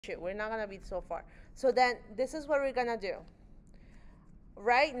We're not gonna be so far. So then this is what we're gonna do.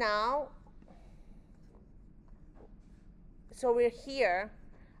 Right now, so we're here.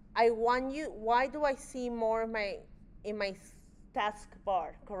 I want you, why do I see more in my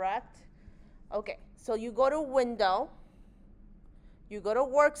taskbar, correct? Okay, so you go to Window, you go to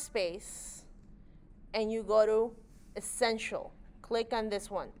Workspace, and you go to Essential. Click on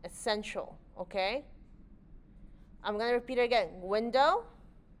this one, Essential, okay? I'm gonna repeat it again. Window,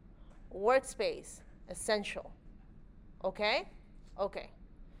 Workspace, Essential, okay? Okay.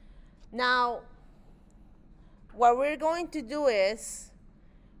 Now, what we're going to do is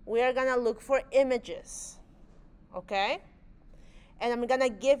we are going to look for images, okay? And I'm going to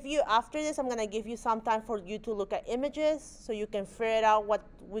give you, after this, I'm going to give you some time for you to look at images so you can figure it out what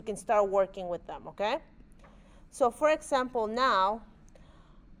we can start working with them, okay? So for example, now,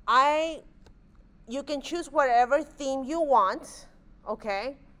 you can choose whatever theme you want,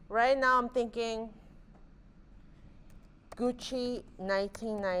 okay? Right now I'm thinking Gucci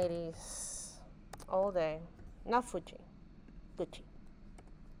 1990s all day. Not Fuji, Gucci.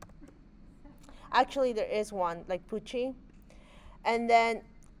 Actually, there is one, like Pucci. And then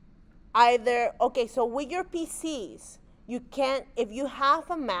either, okay, so with your PCs, you can, if you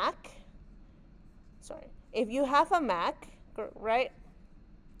have a Mac, if you have a Mac, right?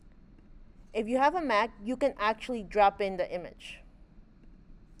 If you have a Mac, you can actually drop in the image,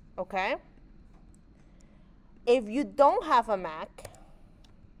 okay? If you don't have a Mac,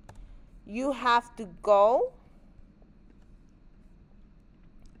 you have to go,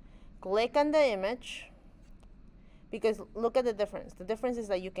 click on the image, because look at the difference. The difference is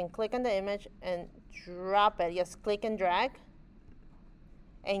that you can click on the image and drop it. Just click and drag,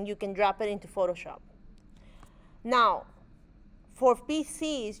 and you can drop it into Photoshop. Now, for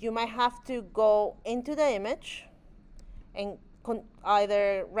PCs, you might have to go into the image and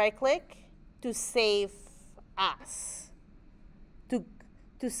either right-click to save as, to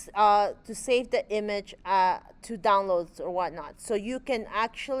save the image to downloads or whatnot. So you can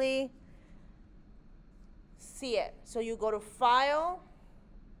actually see it. So you go to File,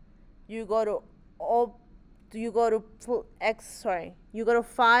 you go to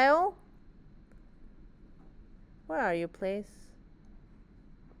File. Where are you, please?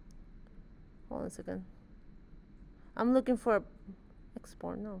 Hold on a second. I'm looking for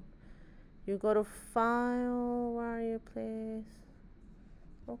export. No. You go to File. Where are you, please?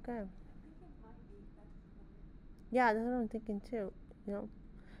 Okay. Yeah, that's what I'm thinking too. You know.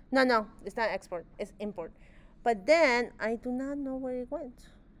 No, it's not export. It's import. But then I do not know where it went.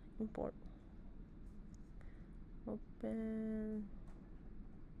 Import. Open.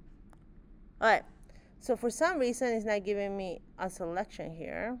 All right. So for some reason, it's not giving me a selection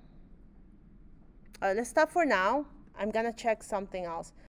here. Let's stop for now. I'm gonna check something else.